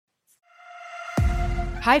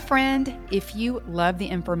Hi, friend. If you love the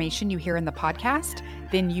information you hear in the podcast,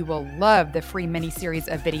 then you will love the free mini-series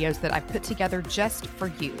of videos that I've put together just for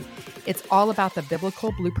you. It's all about the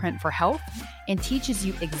biblical blueprint for health and teaches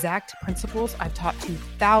you exact principles I've taught to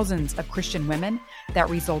thousands of Christian women that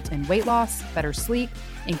result in weight loss, better sleep,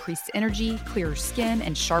 increased energy, clearer skin,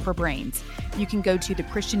 and sharper brains. You can go to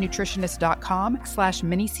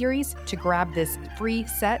thechristiannutritionist.com/miniseries to grab this free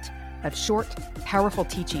set of short, powerful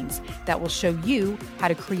teachings that will show you how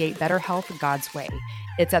to create better health God's way.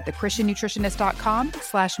 It's at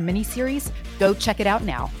thechristiannutritionist.com/miniseries. Go check it out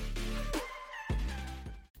now.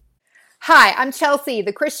 Hi, I'm Chelsea,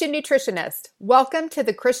 the Christian Nutritionist. Welcome to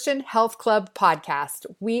the Christian Health Club podcast.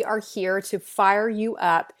 We are here to fire you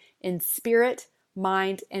up in spirit,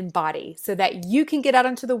 mind, and body so that you can get out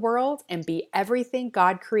into the world and be everything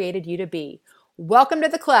God created you to be. Welcome to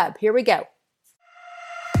the club. Here we go.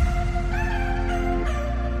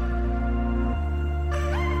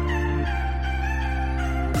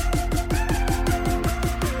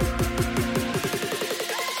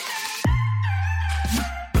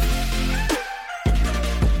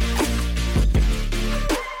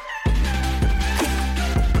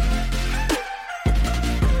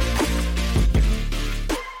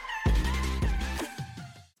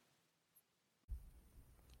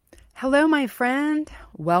 Hello, my friend.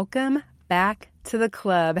 Welcome back to the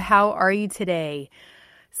club. How are you today?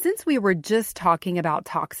 Since we were just talking about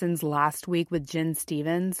toxins last week with Jen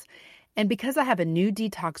Stevens, and because I have a new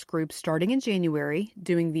detox group starting in January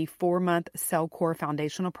doing the 4-month Cell Core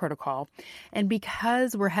Foundational Protocol, and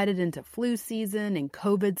because we're headed into flu season and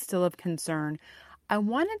COVID still of concern, I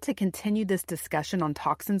wanted to continue this discussion on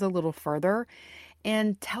toxins a little further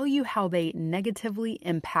and tell you how they negatively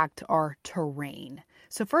impact our terrain.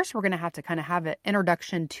 So first, we're going to have an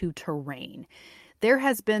introduction to terrain. There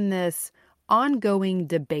has been this ongoing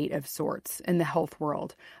debate of sorts in the health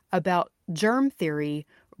world about germ theory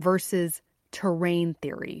versus terrain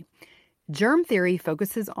theory. Germ theory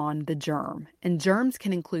focuses on the germ, and germs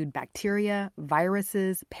can include bacteria,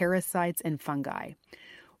 viruses, parasites, and fungi.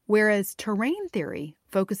 Whereas terrain theory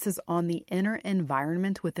focuses on the inner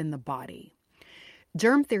environment within the body.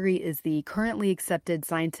 Germ theory is the currently accepted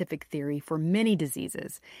scientific theory for many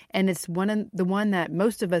diseases, and it's the one that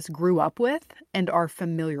most of us grew up with and are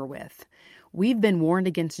familiar with. We've been warned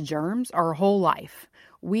against germs our whole life.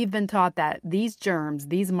 We've been taught that these germs,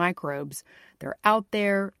 these microbes, they're out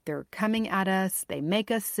there, they're coming at us, they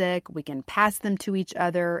make us sick, we can pass them to each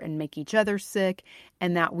other and make each other sick,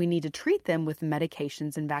 and that we need to treat them with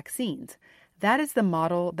medications and vaccines. That is the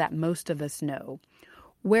model that most of us know.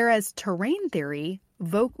 Whereas terrain theory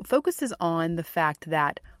focuses on the fact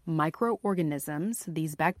that microorganisms,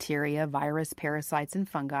 these bacteria, virus, parasites, and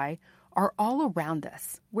fungi, are all around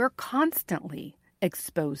us. We're constantly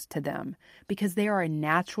exposed to them because they are a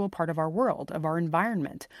natural part of our world, of our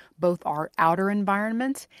environment, both our outer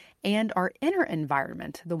environment and our inner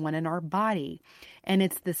environment, the one in our body. And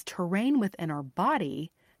it's this terrain within our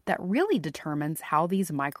body that really determines how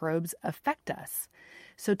these microbes affect us.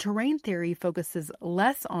 So terrain theory focuses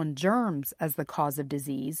less on germs as the cause of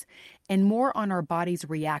disease and more on our body's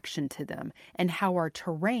reaction to them and how our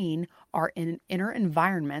terrain, our inner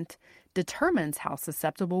environment, determines how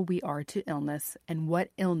susceptible we are to illness and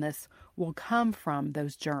what illness will come from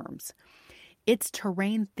those germs. It's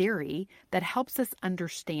terrain theory that helps us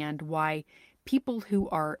understand why people who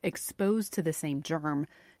are exposed to the same germ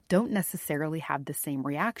don't necessarily have the same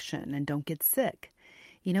reaction and don't get sick.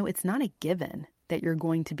 You know, it's not a given that you're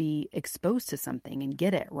going to be exposed to something and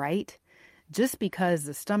get it, right? Just because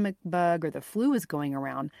the stomach bug or the flu is going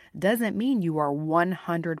around doesn't mean you are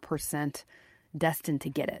 100% destined to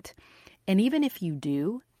get it. And even if you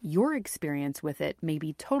do, your experience with it may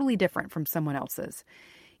be totally different from someone else's.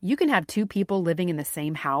 You can have 2 people living in the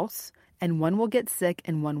same house and one will get sick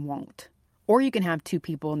and one won't. Or you can have 2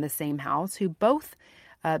 people in the same house who both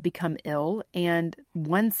become ill and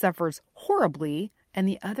one suffers horribly and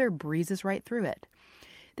the other breezes right through it.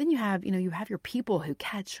 Then you have your people who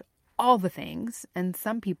catch all the things and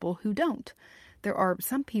some people who don't. There are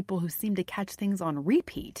some people who seem to catch things on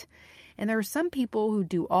repeat. And there are some people who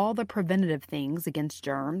do all the preventative things against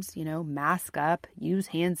germs, mask up, use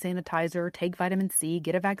hand sanitizer, take vitamin C,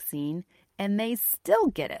 get a vaccine, and they still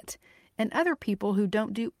get it. And other people who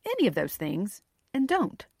don't do any of those things and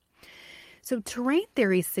don't. So terrain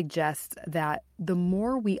theory suggests that the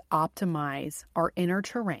more we optimize our inner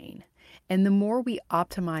terrain and the more we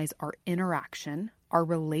optimize our interaction, our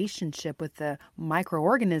relationship with the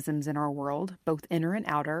microorganisms in our world, both inner and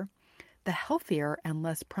outer, the healthier and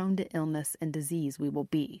less prone to illness and disease we will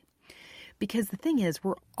be. Because the thing is,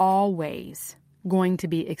 we're always going to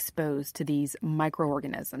be exposed to these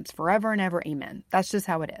microorganisms forever and ever. Amen. That's just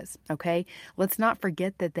how it is. Okay. Let's not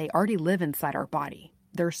forget that they already live inside our body.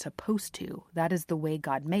 They're supposed to. That is the way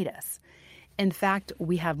God made us. In fact,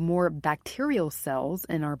 we have more bacterial cells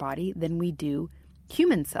in our body than we do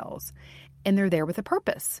human cells. And they're there with a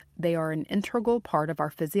purpose. They are an integral part of our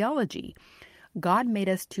physiology. God made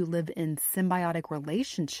us to live in symbiotic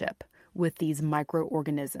relationship with these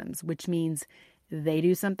microorganisms, which means they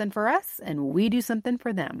do something for us and we do something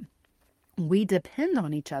for them. We depend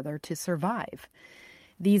on each other to survive.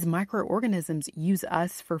 These microorganisms use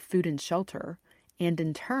us for food and shelter, and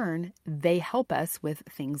in turn, they help us with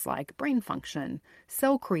things like brain function,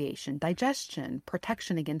 cell creation, digestion,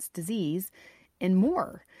 protection against disease, and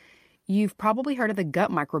more. You've probably heard of the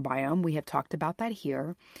gut microbiome. We have talked about that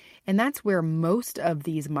here. And that's where most of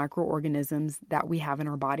these microorganisms that we have in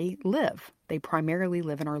our body live. They primarily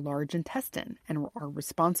live in our large intestine and are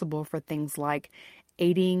responsible for things like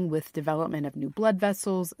aiding with development of new blood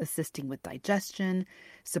vessels, assisting with digestion,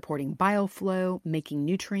 supporting bile flow, making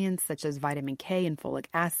nutrients such as vitamin K and folic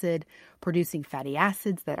acid, producing fatty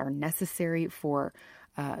acids that are necessary for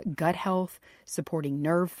gut health, supporting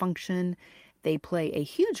nerve function. They play a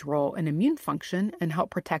huge role in immune function and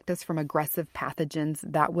help protect us from aggressive pathogens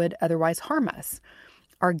that would otherwise harm us.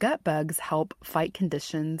 Our gut bugs help fight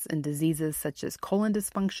conditions and diseases such as colon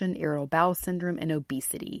dysfunction, irritable bowel syndrome, and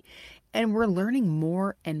obesity. And we're learning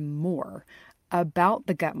more and more about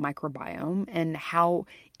the gut microbiome and how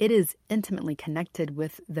it is intimately connected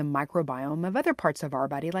with the microbiome of other parts of our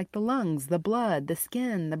body, like the lungs, the blood, the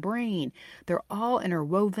skin, the brain. They're all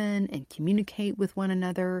interwoven and communicate with one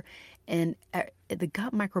another. And the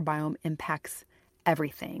gut microbiome impacts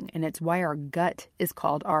everything. And it's why our gut is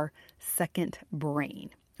called our second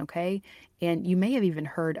brain. Okay. And you may have even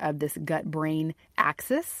heard of this gut-brain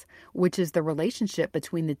axis, which is the relationship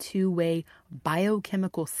between the two-way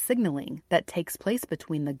biochemical signaling that takes place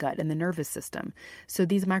between the gut and the nervous system. So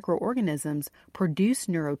these microorganisms produce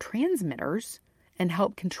neurotransmitters and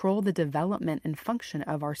help control the development and function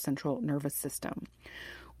of our central nervous system.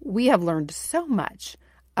 We have learned so much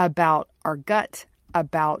about our gut,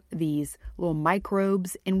 about these little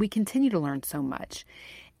microbes, and we continue to learn so much.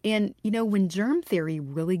 And, when germ theory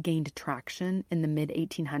really gained traction in the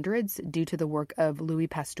mid-1800s due to the work of Louis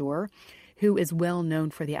Pasteur, who is well known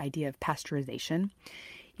for the idea of pasteurization,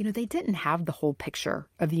 they didn't have the whole picture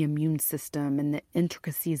of the immune system and the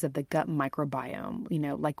intricacies of the gut microbiome,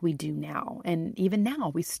 like we do now. And even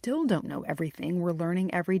now, we still don't know everything. We're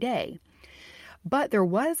learning every day. But there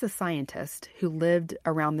was a scientist who lived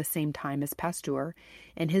around the same time as Pasteur,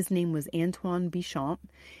 and his name was Antoine Béchamp,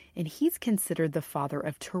 and he's considered the father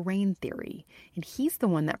of terrain theory. And he's the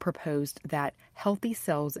one that proposed that healthy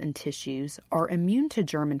cells and tissues are immune to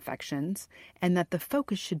germ infections and that the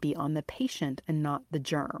focus should be on the patient and not the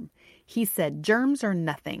germ. He said, germs are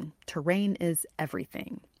nothing. Terrain is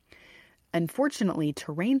everything. Unfortunately,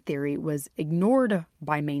 terrain theory was ignored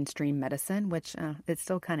by mainstream medicine, which it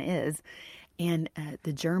still kind of is. And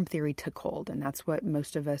the germ theory took hold, and that's what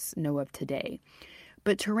most of us know of today.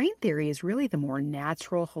 But terrain theory is really the more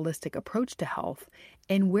natural, holistic approach to health,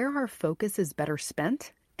 and where our focus is better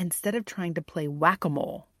spent instead of trying to play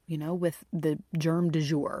whack-a-mole, with the germ du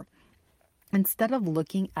jour. Instead of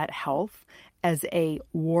looking at health as a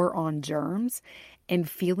war on germs and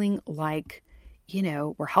feeling like,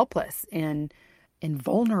 we're helpless and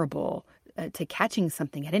vulnerable to catching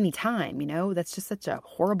something at any time, that's just such a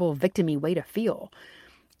horrible victim-y way to feel.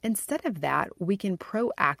 Instead of that, we can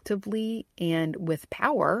proactively and with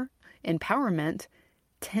empowerment,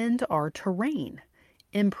 tend our terrain,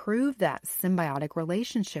 improve that symbiotic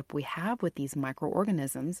relationship we have with these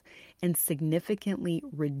microorganisms, and significantly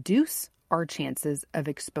reduce our chances of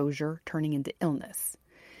exposure turning into illness.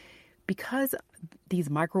 Because these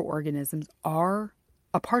microorganisms are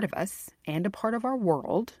a part of us and a part of our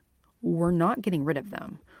world, we're not getting rid of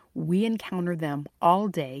them. We encounter them all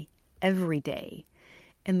day, every day.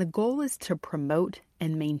 And the goal is to promote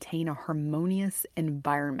and maintain a harmonious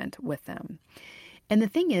environment with them. And the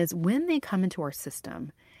thing is, when they come into our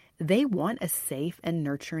system, they want a safe and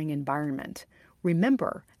nurturing environment.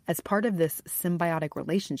 Remember, as part of this symbiotic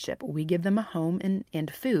relationship, we give them a home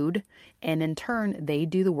and food, and in turn, they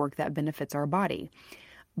do the work that benefits our body.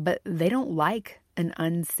 But they don't like an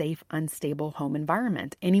unsafe, unstable home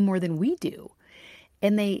environment any more than we do.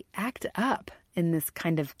 And they act up in this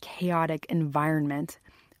kind of chaotic environment,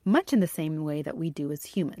 much in the same way that we do as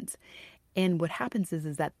humans. And what happens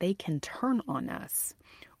is that they can turn on us.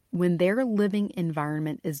 When their living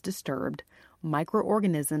environment is disturbed,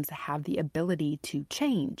 microorganisms have the ability to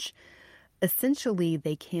change. Essentially,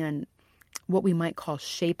 they can, what we might call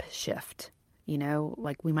shape shift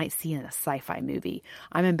like we might see in a sci-fi movie.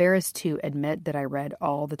 I'm embarrassed to admit that I read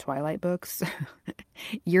all the Twilight books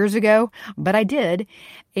years ago, but I did.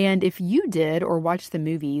 And if you did or watched the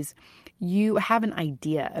movies, you have an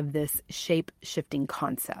idea of this shape-shifting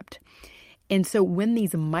concept. And so when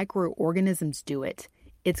these microorganisms do it,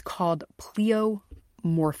 it's called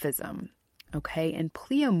pleomorphism. Okay, and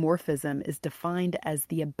pleomorphism is defined as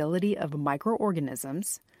the ability of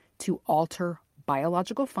microorganisms to alter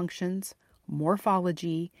biological functions,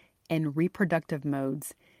 morphology, and reproductive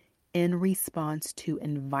modes in response to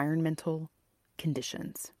environmental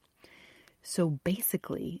conditions. So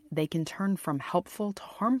basically, they can turn from helpful to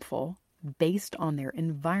harmful based on their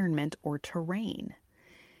environment or terrain.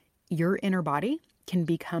 Your inner body can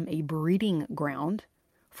become a breeding ground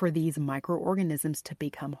for these microorganisms to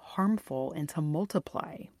become harmful and to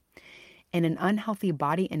multiply. And an unhealthy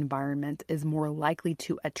body environment is more likely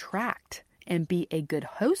to attract and be a good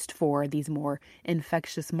host for these more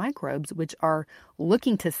infectious microbes, which are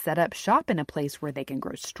looking to set up shop in a place where they can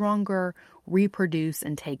grow stronger, reproduce,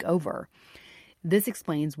 and take over. This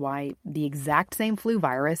explains why the exact same flu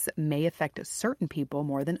virus may affect certain people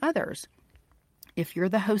more than others. If you're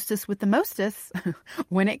the hostess with the mostess,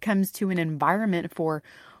 when it comes to an environment for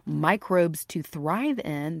microbes to thrive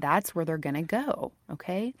in, that's where they're going to go,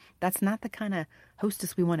 okay? That's not the kind of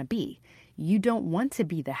hostess we want to be. You don't want to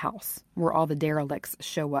be the house where all the derelicts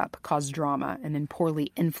show up, cause drama, and then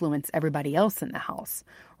poorly influence everybody else in the house,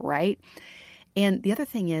 right? And the other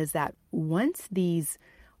thing is that once these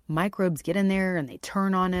microbes get in there and they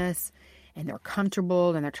turn on us and they're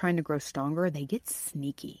comfortable and they're trying to grow stronger, they get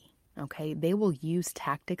sneaky. Okay, they will use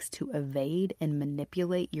tactics to evade and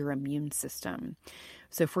manipulate your immune system.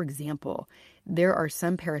 So, for example, there are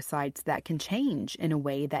some parasites that can change in a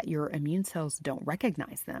way that your immune cells don't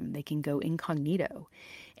recognize them. They can go incognito.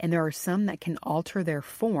 And there are some that can alter their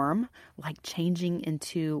form, like changing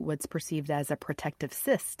into what's perceived as a protective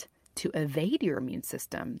cyst to evade your immune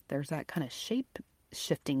system. There's that kind of shape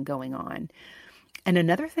shifting going on. And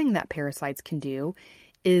another thing that parasites can do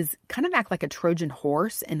is kind of act like a Trojan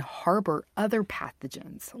horse and harbor other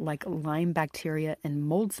pathogens like Lyme bacteria and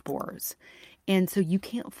mold spores. And so you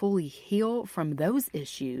can't fully heal from those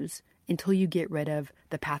issues until you get rid of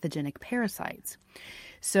the pathogenic parasites.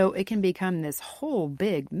 So it can become this whole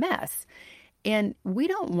big mess. And we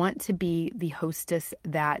don't want to be the hostess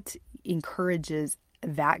that encourages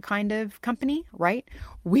that kind of company, right?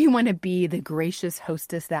 We want to be the gracious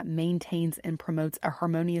hostess that maintains and promotes a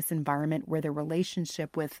harmonious environment where the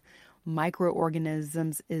relationship with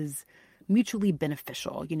microorganisms is mutually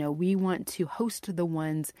beneficial. We want to host the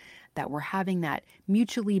ones that we're having that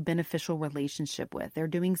mutually beneficial relationship with. They're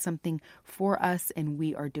doing something for us and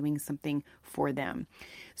we are doing something for them.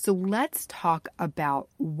 So let's talk about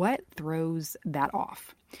what throws that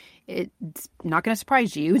off. It's not going to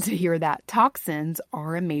surprise you to hear that toxins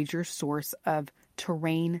are a major source of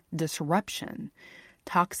terrain disruption.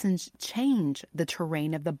 Toxins change the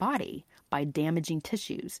terrain of the body by damaging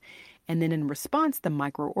tissues. And then in response, the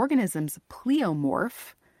microorganisms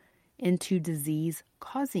pleomorph into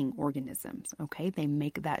disease-causing organisms. Okay, they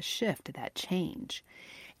make that shift, that change.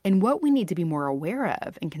 And what we need to be more aware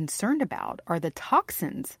of and concerned about are the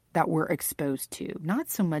toxins that we're exposed to, not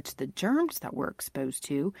so much the germs that we're exposed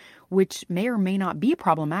to, which may or may not be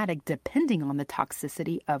problematic depending on the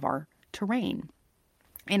toxicity of our terrain.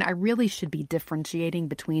 And I really should be differentiating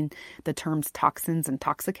between the terms toxins and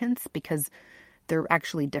toxicants because they're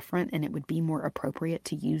actually different, and it would be more appropriate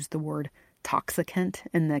to use the word toxicant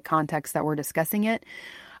in the context that we're discussing it.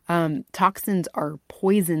 Toxins are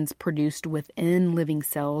poisons produced within living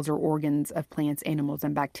cells or organs of plants, animals,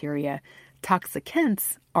 and bacteria.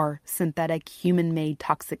 Toxicants are synthetic, human-made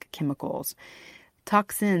toxic chemicals.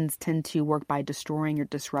 Toxins tend to work by destroying or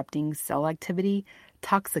disrupting cell activity.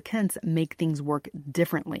 Toxicants make things work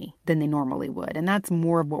differently than they normally would, and that's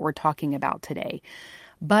more of what we're talking about today.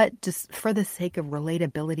 But just for the sake of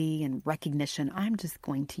relatability and recognition, I'm just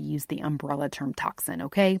going to use the umbrella term toxin,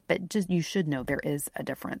 okay? But just you should know there is a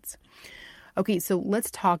difference. Okay, so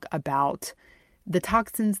let's talk about the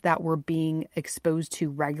toxins that we're being exposed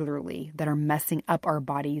to regularly that are messing up our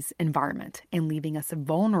body's environment and leaving us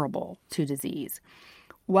vulnerable to disease.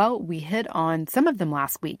 Well, we hit on some of them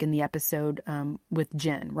last week in the episode with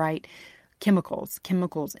Jen, right? Chemicals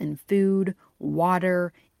in food,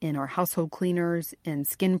 water, in our household cleaners, in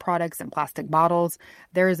skin products, and plastic bottles.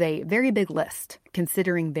 There is a very big list,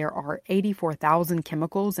 considering there are 84,000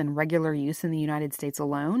 chemicals in regular use in the United States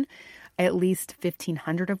alone, at least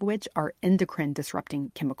 1,500 of which are endocrine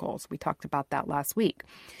disrupting chemicals. We talked about that last week.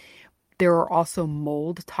 There are also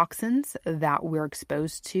mold toxins that we're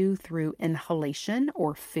exposed to through inhalation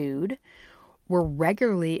or food. We're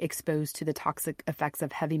regularly exposed to the toxic effects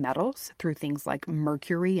of heavy metals through things like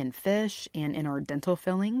mercury in fish and in our dental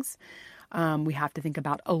fillings. We have to think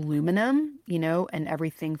about aluminum, and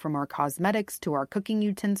everything from our cosmetics to our cooking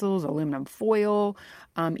utensils, aluminum foil,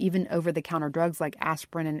 even over-the-counter drugs like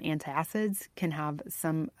aspirin and antacids can have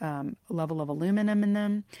some level of aluminum in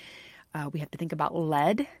them. We have to think about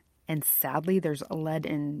lead, and sadly, there's lead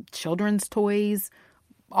in children's toys,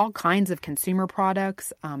 all kinds of consumer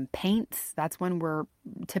products, paints. That's one we're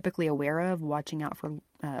typically aware of, watching out for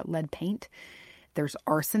lead paint. There's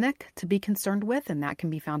arsenic to be concerned with, and that can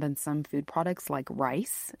be found in some food products like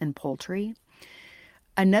rice and poultry.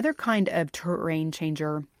 Another kind of terrain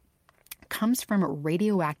changer comes from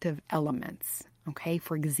radioactive elements. Okay,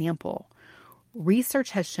 for example,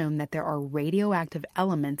 research has shown that there are radioactive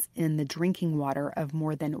elements in the drinking water of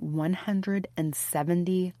more than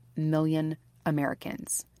 170 million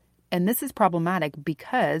Americans. And this is problematic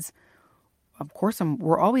because, of course,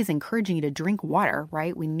 we're always encouraging you to drink water,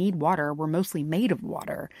 right? We need water. We're mostly made of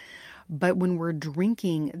water. But when we're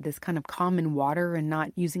drinking this kind of common water and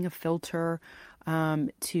not using a filter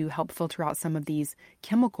to help filter out some of these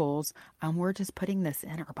chemicals, we're just putting this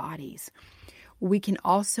in our bodies. We can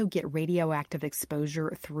also get radioactive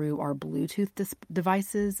exposure through our Bluetooth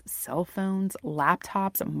devices, cell phones,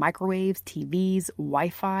 laptops, microwaves, TVs,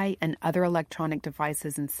 Wi-Fi, and other electronic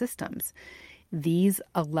devices and systems. These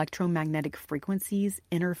electromagnetic frequencies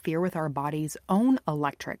interfere with our body's own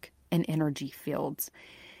electric and energy fields.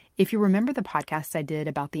 If you remember the podcast I did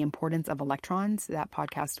about the importance of electrons, that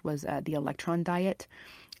podcast was the electron diet,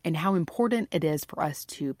 and how important it is for us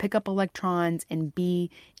to pick up electrons and be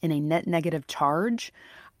in a net negative charge.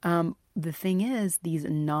 The thing is, these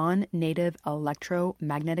non-native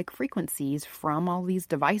electromagnetic frequencies from all these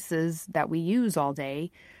devices that we use all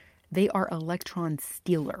day, they are electron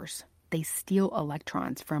stealers. They steal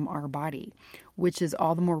electrons from our body, which is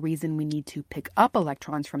all the more reason we need to pick up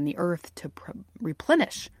electrons from the earth to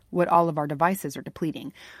replenish what all of our devices are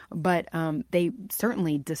depleting. But they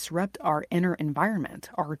certainly disrupt our inner environment,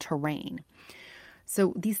 our terrain.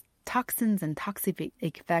 So these toxins and toxic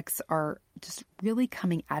effects are just really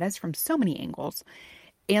coming at us from so many angles.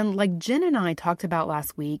 And like Jen and I talked about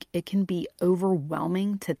last week, it can be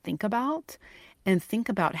overwhelming to think about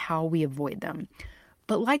how we avoid them.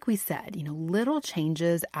 But like we said, little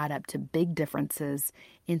changes add up to big differences.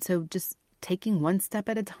 And so just taking one step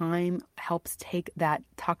at a time helps take that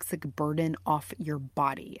toxic burden off your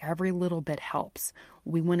body. Every little bit helps.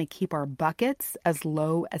 We want to keep our buckets as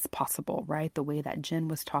low as possible, right? The way that Jen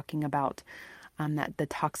was talking about that the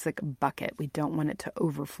toxic bucket. We don't want it to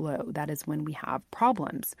overflow. That is when we have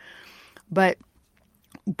problems. But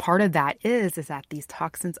part of that is that these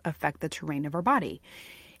toxins affect the terrain of our body.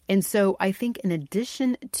 And so I think in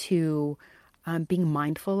addition to being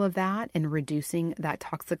mindful of that and reducing that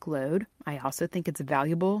toxic load, I also think it's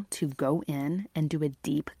valuable to go in and do a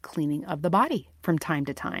deep cleaning of the body from time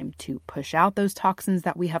to time to push out those toxins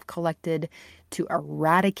that we have collected, to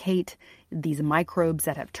eradicate these microbes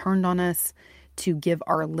that have turned on us, to give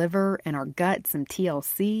our liver and our gut some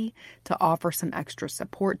TLC, to offer some extra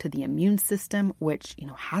support to the immune system, which,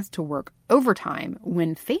 has to work overtime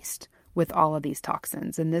when faced with all of these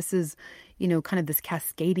toxins. And this is, kind of this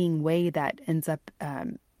cascading way that ends up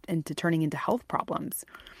into turning into health problems.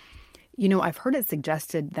 I've heard it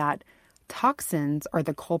suggested that toxins are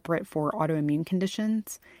the culprit for autoimmune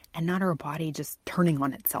conditions and not our body just turning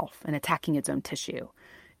on itself and attacking its own tissue.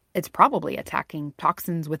 It's probably attacking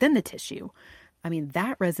toxins within the tissue.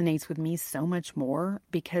 That resonates with me so much more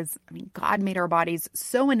because, God made our bodies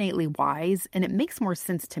so innately wise, and it makes more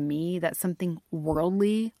sense to me that something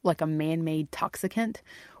worldly, like a man-made toxicant,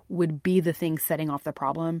 would be the thing setting off the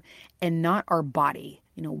problem and not our body,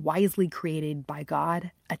 wisely created by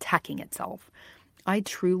God, attacking itself. I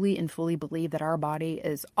truly and fully believe that our body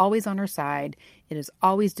is always on our side. It is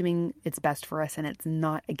always doing its best for us, and it's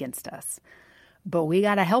not against us. But we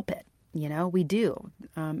got to help it. We do.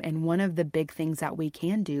 And one of the big things that we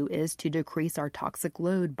can do is to decrease our toxic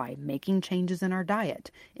load by making changes in our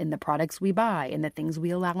diet, in the products we buy, in the things we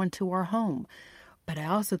allow into our home. But I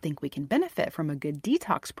also think we can benefit from a good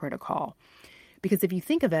detox protocol. Because if you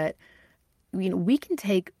think of it, we can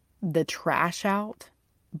take the trash out,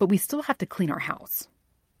 but we still have to clean our house.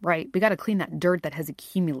 Right? We got to clean that dirt that has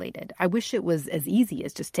accumulated. I wish it was as easy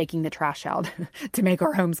as just taking the trash out to make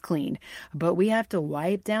our homes clean. But we have to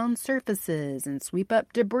wipe down surfaces and sweep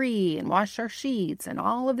up debris and wash our sheets and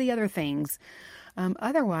all of the other things.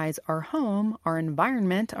 Otherwise, our home, our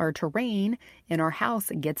environment, our terrain in our house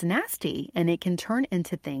gets nasty, and it can turn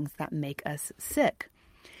into things that make us sick.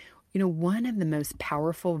 One of the most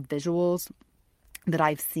powerful visuals that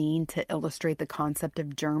I've seen to illustrate the concept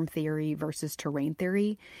of germ theory versus terrain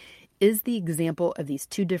theory is the example of these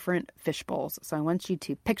two different fish bowls. So I want you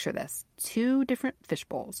to picture this. Two different fish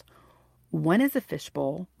bowls. One is a fish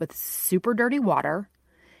bowl with super dirty water,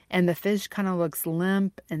 and the fish kind of looks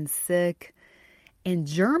limp and sick. And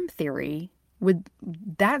germ theory, with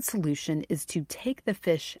that solution, is to take the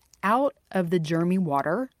fish out of the germy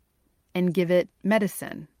water and give it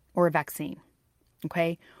medicine or a vaccine.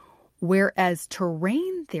 Okay? Whereas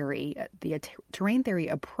terrain theory, the terrain theory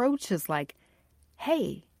approach is like,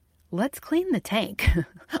 hey, let's clean the tank.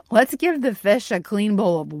 Let's give the fish a clean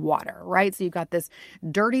bowl of water, right? So you've got this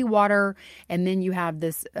dirty water, and then you have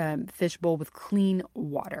this fish bowl with clean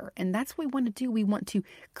water. And that's what we want to do. We want to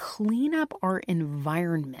clean up our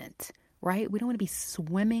environment, right? We don't want to be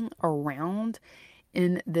swimming around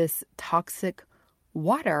in this toxic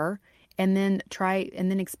water and then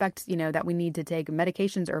expect, that we need to take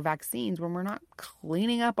medications or vaccines when we're not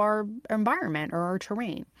cleaning up our environment or our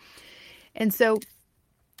terrain. And so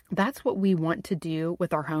that's what we want to do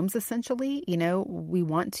with our homes, essentially. We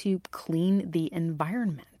want to clean the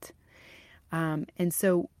environment. And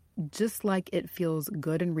so just like it feels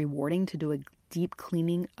good and rewarding to do a deep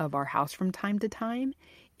cleaning of our house from time to time,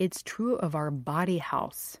 it's true of our body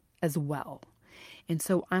house as well. And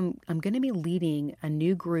so I'm going to be leading a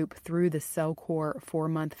new group through the CellCore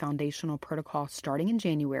 4-month foundational protocol starting in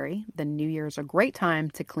January. The new year is a great time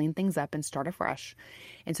to clean things up and start afresh.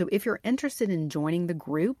 And so if you're interested in joining the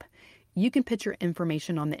group, you can put your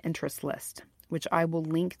information on the interest list, which I will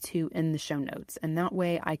link to in the show notes. And that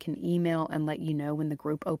way I can email and let you know when the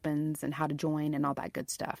group opens and how to join and all that good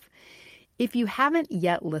stuff. If you haven't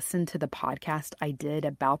yet listened to the podcast I did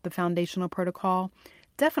about the foundational protocol,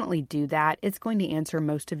 definitely do that. It's going to answer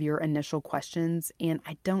most of your initial questions. And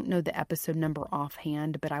I don't know the episode number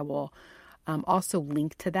offhand, but I will also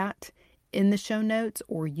link to that in the show notes,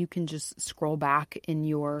 or you can just scroll back in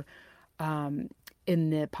your in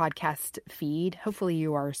the podcast feed. Hopefully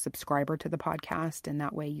you are a subscriber to the podcast, and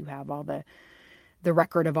that way you have all the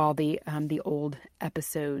record of all the old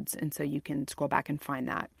episodes, and so you can scroll back and find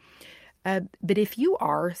that. But if you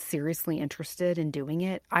are seriously interested in doing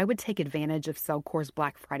it, I would take advantage of CellCore's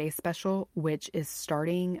Black Friday special, which is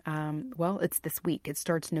starting, it's this week. It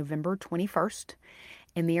starts November 21st,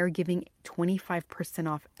 and they are giving 25%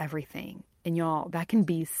 off everything. And y'all, that can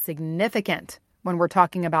be significant when we're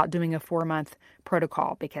talking about doing a 4-month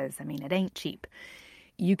protocol, because, it ain't cheap.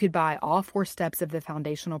 You could buy all 4 steps of the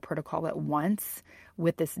foundational protocol at once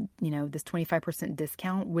with this, this 25%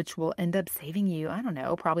 discount, which will end up saving you,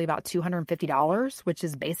 probably about $250, which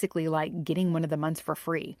is basically like getting one of the months for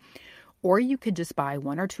free. Or you could just buy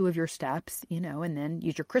 1 or 2 of your steps, and then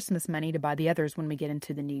use your Christmas money to buy the others when we get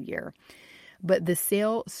into the new year. But the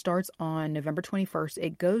sale starts on November 21st.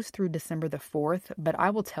 It goes through December the 4th. But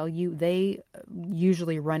I will tell you, they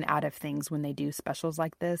usually run out of things when they do specials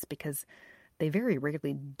like this, because they very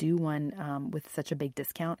rarely do one with such a big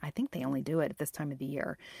discount. I think they only do it at this time of the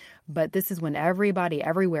year. But this is when everybody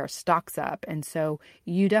everywhere stocks up. And so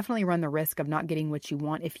you definitely run the risk of not getting what you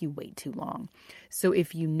want if you wait too long. So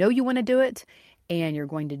if you know you want to do it and you're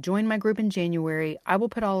going to join my group in January, I will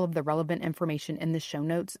put all of the relevant information in the show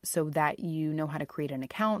notes so that you know how to create an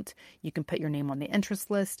account. You can put your name on the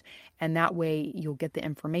interest list, and that way you'll get the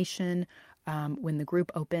information when the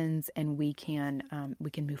group opens, and we can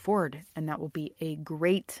move forward. And that will be a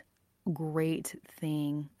great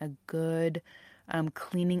thing, a good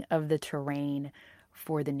cleaning of the terrain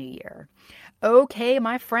for the new year. Okay,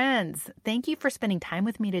 my friends, thank you for spending time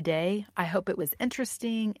with me today. I hope it was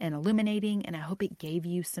interesting and illuminating, and I hope it gave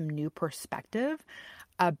you some new perspective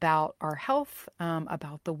about our health,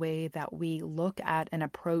 about the way that we look at and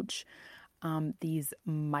approach these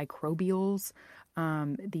microbials,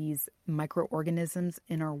 these microorganisms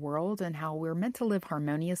in our world, and how we're meant to live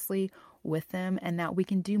harmoniously with them, and that we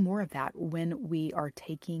can do more of that when we are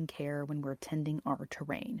taking care, when we're tending our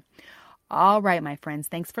terrain. All right, my friends,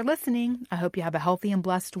 thanks for listening. I hope you have a healthy and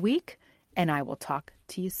blessed week, and I will talk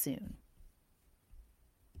to you soon.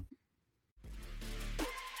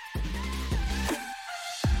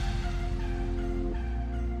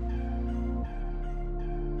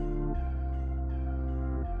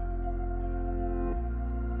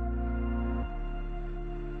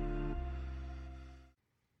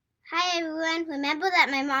 Hi everyone, remember that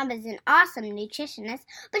my mom is an awesome nutritionist,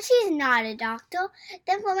 but she's not a doctor.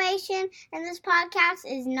 The information in this podcast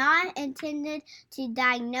is not intended to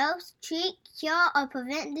diagnose, treat, cure, or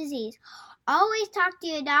prevent disease. Always talk to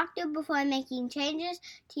your doctor before making changes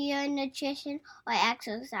to your nutrition or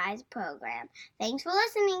exercise program. Thanks for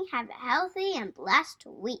listening. Have a healthy and blessed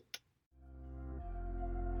week.